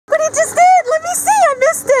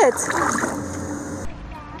it.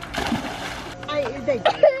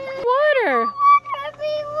 Water.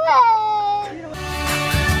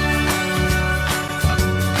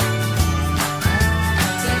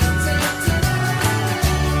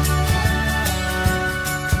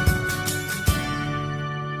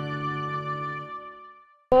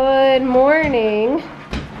 Good morning.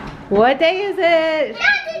 What day is it?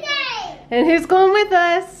 Saturday. And who's going with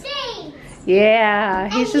us? James. Yeah,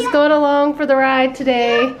 he's just going along for the ride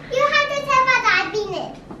today. You have to tell my dad being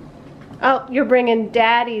it. Oh, you're bringing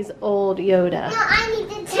Daddy's old Yoda. No, I need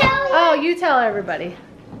to tell him. Oh, you tell everybody.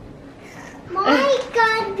 My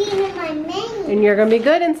God being in my name. And you're going to be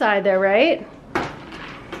good inside there, right?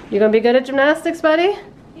 You're going to be good at gymnastics, buddy?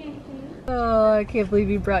 Oh, I can't believe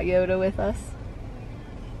you brought Yoda with us.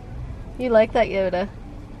 You like that Yoda.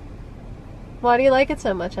 Why do you like it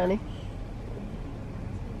so much, honey?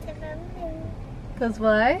 Because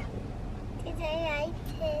why? Today I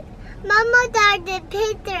did. Mama Dad did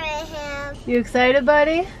picture of him. You excited,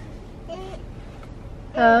 buddy?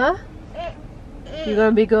 Huh? You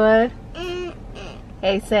gonna be good?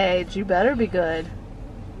 Hey, Sage, you better be good.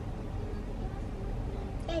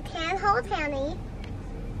 You can't hold Honey.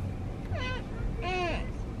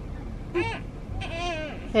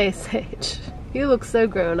 Hey, Sage. You look so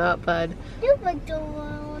grown up, bud. You look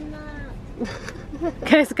grown up.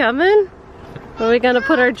 Guys coming? Or are we gonna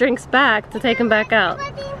put our drinks back to take them back out?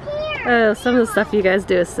 Oh, some of the stuff you guys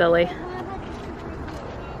do is silly.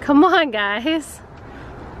 Come on, guys.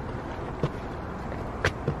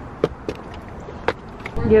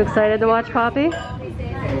 You excited to watch Poppy?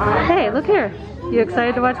 Hey, look here. You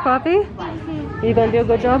excited to watch Poppy? You gonna do a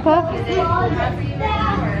good job, Pop?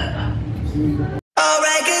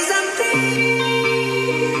 Alright, 'cause I'm free.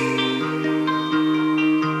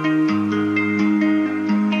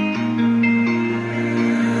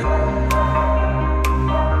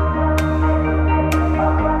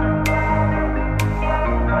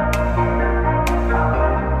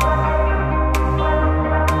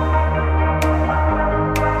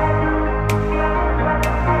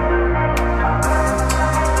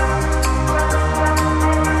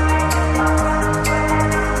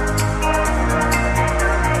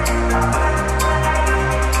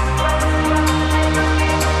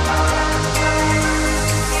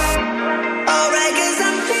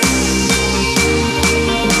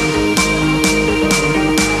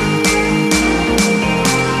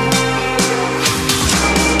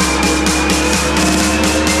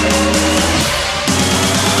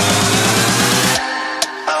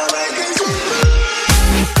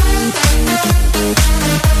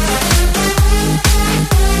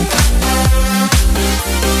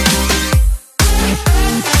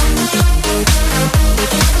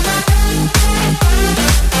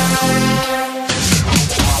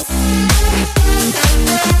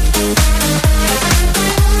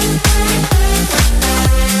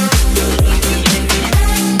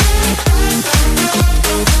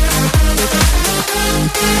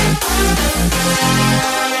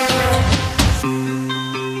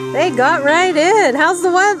 They got right in. How's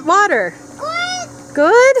the water? Good.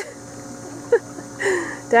 Good?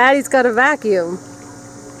 Daddy's got a vacuum.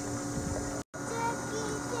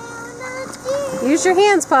 Use your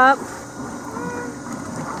hands, Pop.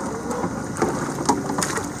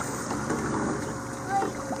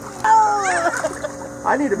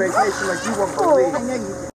 I need a vacation like you won't believe. I know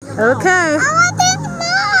you do. Okay. I want this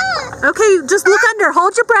mom. Okay, just look under.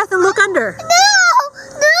 Hold your breath and look under. No.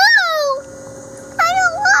 I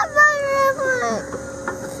don't want my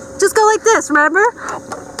ribbon. Just go like this, remember?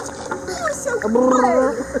 You're so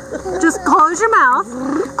cold. Just close your mouth.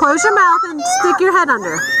 Close your mouth and stick your head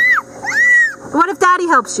under. What if Daddy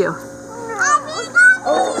helps you?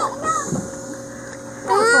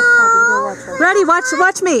 Ready?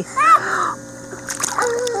 Watch me. I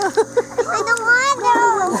don't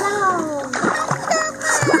want to.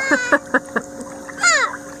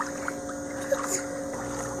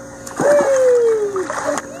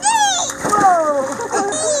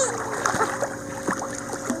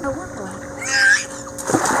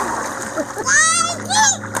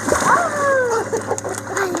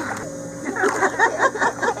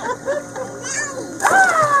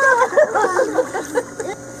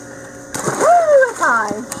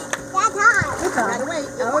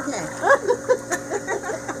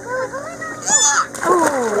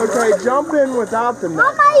 Okay, jump in without the net.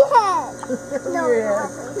 On my head. No, Yeah.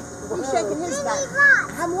 He's shaking his back.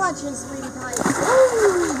 I'm watching, sweetie pie.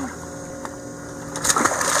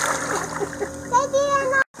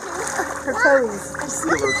 Her toes.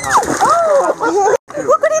 Oh!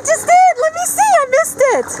 Look what he just did! Let me see! I missed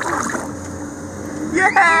it!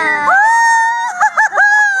 Yeah!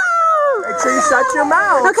 Watch your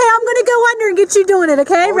mouth. Okay, I'm gonna go under and get you doing it,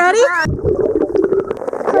 okay? Ready?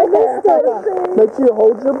 Make sure you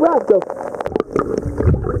hold your breath. Go.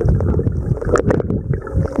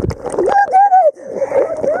 You did it!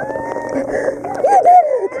 You did it!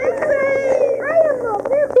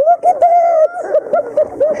 Look at that!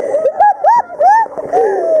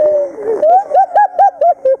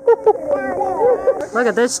 Look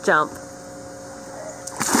at this jump.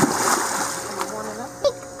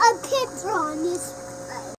 Take a picture on this.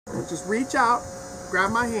 Just reach out,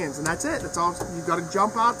 grab my hands, and that's it. That's all. You got to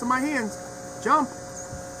jump out to my hands. Jump.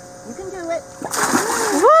 You can do it.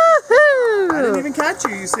 Woohoo! I didn't even catch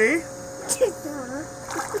you. You see?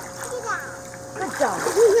 Good job.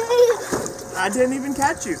 I didn't even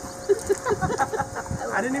catch you.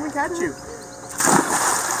 I didn't even catch you.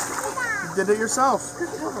 You did it yourself.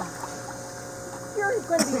 You're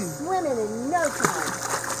going to be swimming in no time.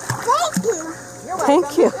 Thank you. You're welcome.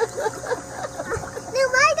 Thank you. Now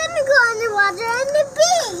I'm gonna go on the water and the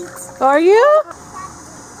beach. Are you?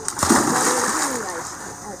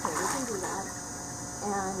 Okay, we can do that.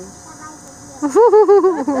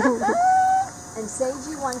 And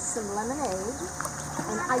Seiji wants some lemonade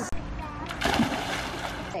and ice.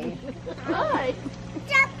 Hi.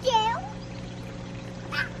 Stop you.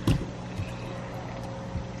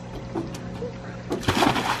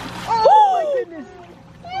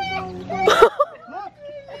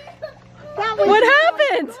 What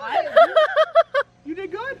happened? You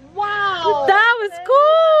did good. Wow! That was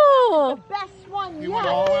cool. Best one You went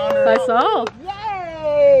yet! all around her. I saw.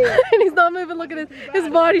 Yay! And he's not moving. Look at his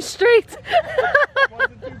body straight.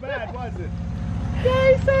 Wasn't too bad, was it?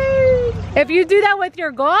 If you do that with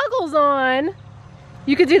your goggles on,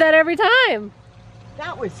 you could do that every time.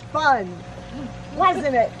 That was fun,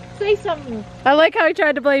 wasn't it? Say something. I like how he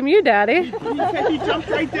tried to blame you, Daddy. He jumped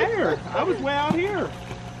right there. I was way out here.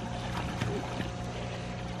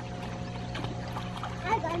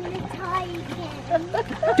 I'm gonna try again.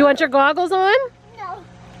 Do you want your goggles on? No.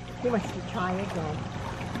 He wants to try again.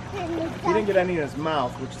 He didn't get any in his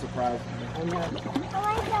mouth, which surprised me. I know. I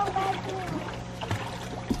want to go back in.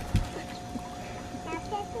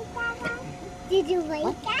 Did you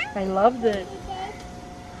like that? I loved it.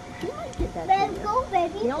 He might get that Let's to you. go,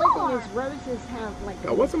 baby. The only thing is roses have like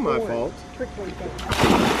That wasn't my thorns, fault. prickly things.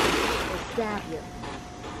 They stab you.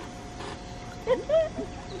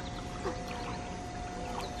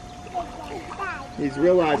 He's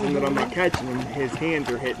realizing that I'm not catching him. His hands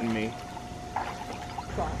are hitting me.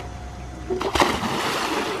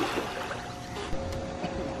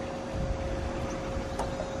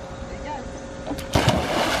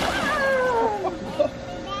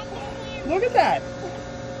 Look at that.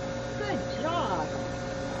 Good job.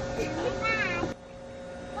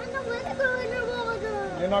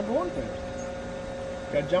 You're not going to.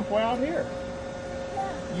 Gotta jump way out here.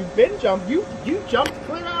 You've been jumped. You jumped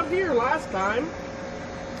clear out here last time.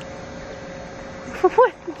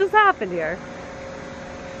 What just happened here?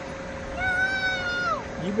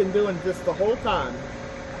 You've been doing this the whole time.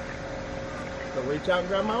 So reach out and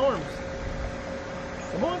grab my arms.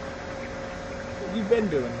 Come on. You've been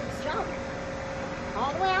doing this. Jump.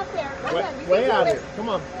 All the way out there. Go ahead. You Way can do out it. here. Come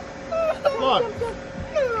on. Look.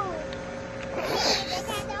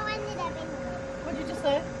 What did you just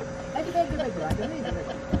say? I did it.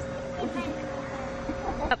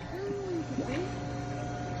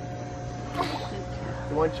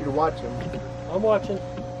 I want you to watch him. I'm watching.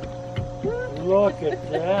 Look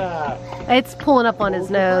at that. It's pulling up on his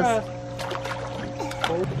Hold your nose. breath.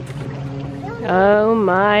 Oh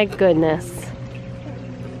my goodness.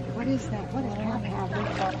 What is that? What is that?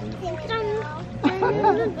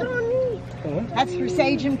 That's for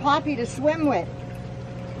Sage and Poppy to swim with.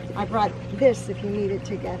 I brought this if you needed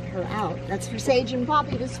to get her out. That's for Sage and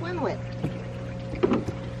Poppy to swim with.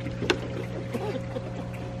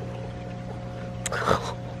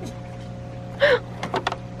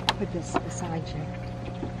 Put this beside you.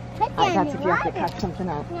 That's if you have to cut something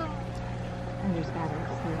up. And there's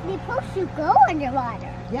batteries You're here. supposed to go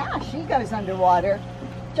underwater. Yeah, she goes underwater.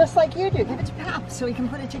 Just like you do. Give it to Pap so he can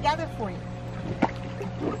put it together for you.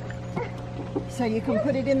 So you can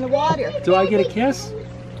put it in the water. Do I get a kiss?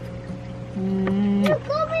 You're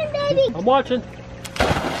coming, baby. I'm watching.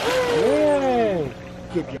 Yay!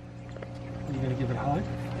 You gonna give it a hug?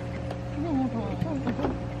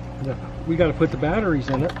 No. We gotta put the batteries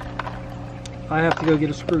in it. I have to go get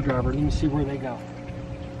a screwdriver. Let me see where they go.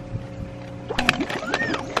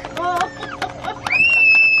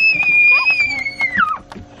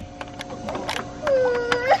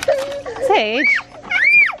 Sage,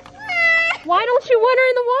 why don't you want her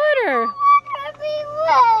in the water?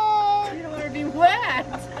 Everywhere. You don't want her to be wet.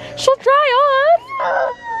 She'll dry off.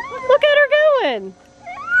 doing?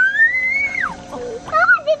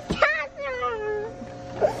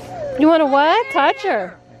 You want to what? Touch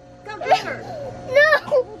her. No. I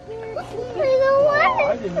don't want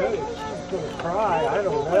I didn't know she was going to cry. I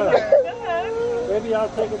don't know. Maybe I'll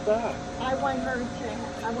take it back. I want her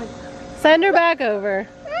to. I want. Send her back over.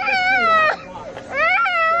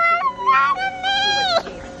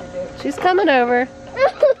 She's coming over.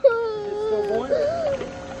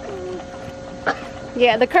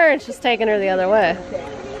 Yeah, the current's just taking her the other way.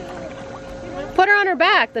 Put her on her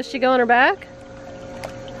back. Does she go on her back?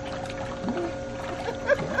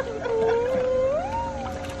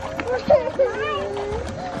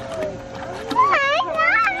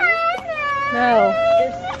 No.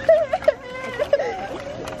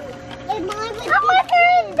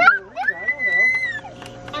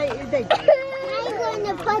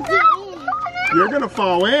 You're gonna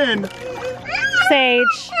fall in.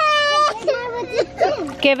 Sage,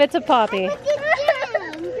 give it to Poppy.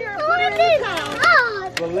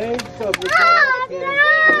 The legs of the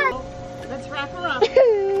Let's wrap her up.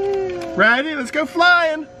 Ready? Let's go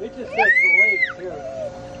flying. They just said the legs here.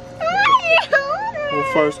 Well,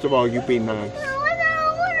 first of all, you be nice.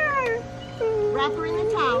 Wrap her in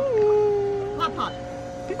the towel. Pop, pop.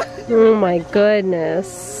 Oh my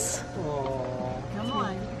goodness. Come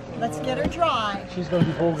on. Let's get her dry. She's going to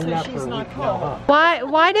be holding So that she's for a not week now, huh?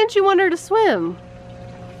 Why didn't you want her to swim?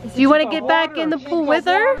 Do you want to get back in the pool with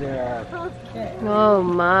her? Yeah. Oh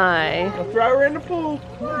my. I'll throw her in the pool.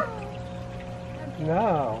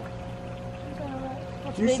 No.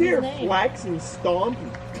 Do you see her flex and stomp?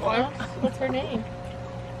 What's her name?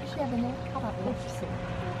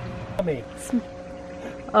 Me.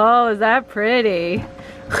 Oh, is that pretty? Do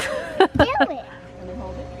it.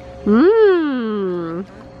 Mmm.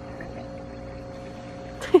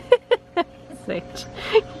 Sage.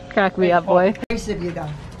 Crack me up, boy. Nice of you, though.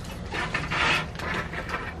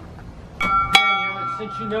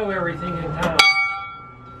 Since you know everything in town.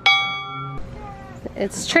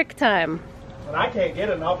 It's trick time. And I can't get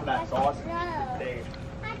enough of that sausage. Dave.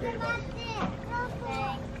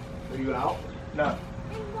 Are you out? No.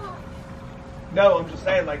 No, I'm just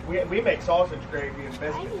saying, like, we make sausage gravy and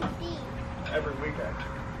biscuits every weekend.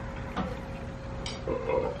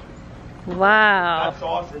 Wow. That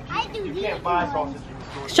sausage, you can't buy sausage in the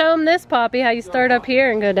store. Show them this, Poppy, how you start up here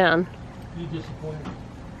and go down. You disappointed.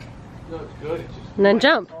 No, it's good. It's just And then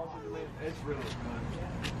jump. It's really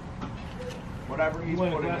good. Whatever he's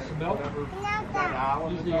Want a putting in glass of it, milk?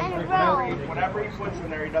 whatever he puts in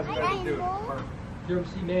there, he doesn't know to do it. You ever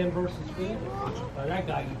see Man vs. Food? Oh, that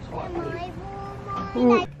guy eats hot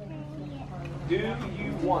food. Do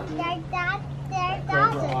you want the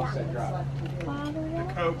Cobra offset drop? The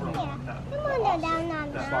Cobra?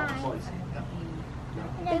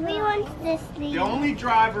 Do we want this lead? The only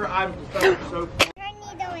driver I've felt so far. Turn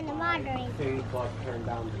needle in the water. 8 o'clock turned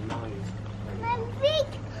down to 9.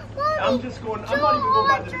 I'm just going, I'm not even going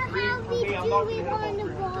by the degree for me. I'm not going to hit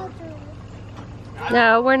them all.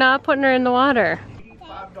 No, we're not putting her in the water.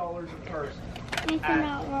 $85 a person. It's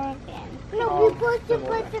not working. No, we're supposed to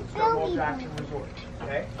put the Stonewall belly Jackson Resort.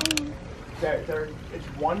 Okay? It's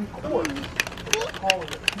one course. We're calling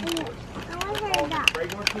it 2 courses. I want her Called duck.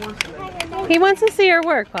 regular course and then He wants to see her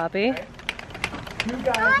work, Poppy. okay? 2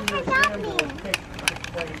 guys in the exam will pick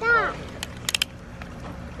playing Stop.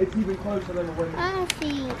 It's even closer than the winning. I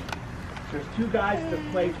see. There's 2 guys that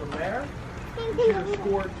play from there. You can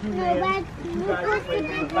score 2 man. The 2 guys that play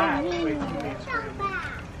from the back play 2 man scramble.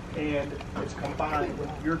 And it's combined with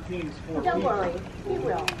your team's 4 people. Don't worry. We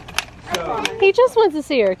will. So He just wants to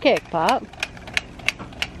see her kick, Pop.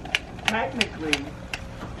 technically,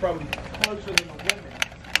 from closer than the women,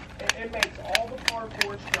 it makes all the par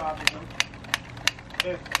 4s drivable.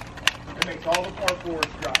 It makes all the par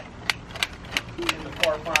 4s drivable. And the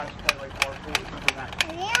par 5s play like par 4s for that.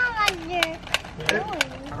 Yeah, like this.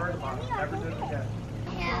 I heard about it. Never did it again.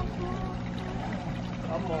 Yeah.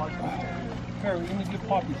 I'm on. Here, let me give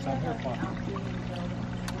Poppy some. Here, Poppy.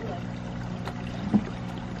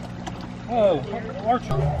 Oh,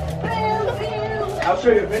 Archer. I'll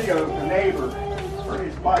show you a video of the neighbor or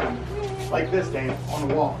his buddy, like this, Dave, on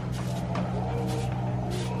the wall.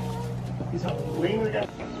 He's leaning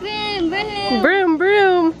against. Boom, boom. Broom,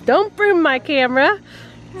 broom. Don't broom my camera.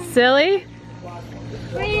 Silly.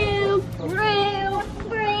 Broom, broom,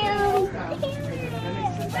 broom.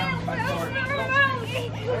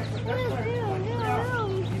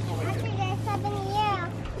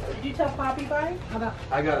 Did you tell Poppy, buddy?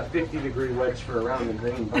 I got a 50-degree wedge for a round and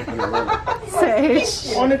green, both in the limit.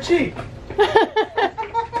 Sage. On the cheek.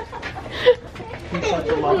 He's such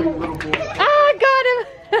a loving little boy. Ah, got him.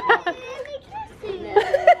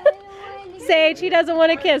 Sage. He doesn't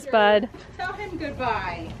want a kiss, bud. Tell him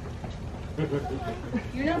goodbye.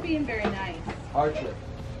 You're not being very nice. Archer.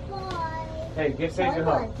 Hey, give Sage a Come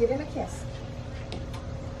hug. on, give him a kiss.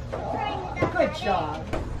 Good job.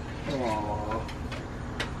 Aww.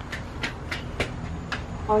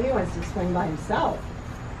 Oh, he wants to swing by himself.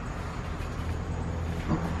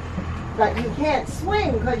 But you can't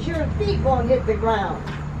swing because your feet won't hit the ground.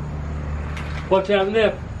 Watch that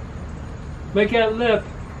lip. Make that lip.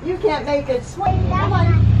 You can't make it swing. Come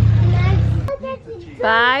on.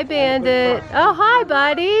 Bye, Bandit. Oh, hi,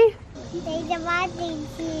 buddy.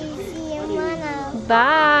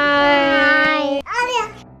 Bye.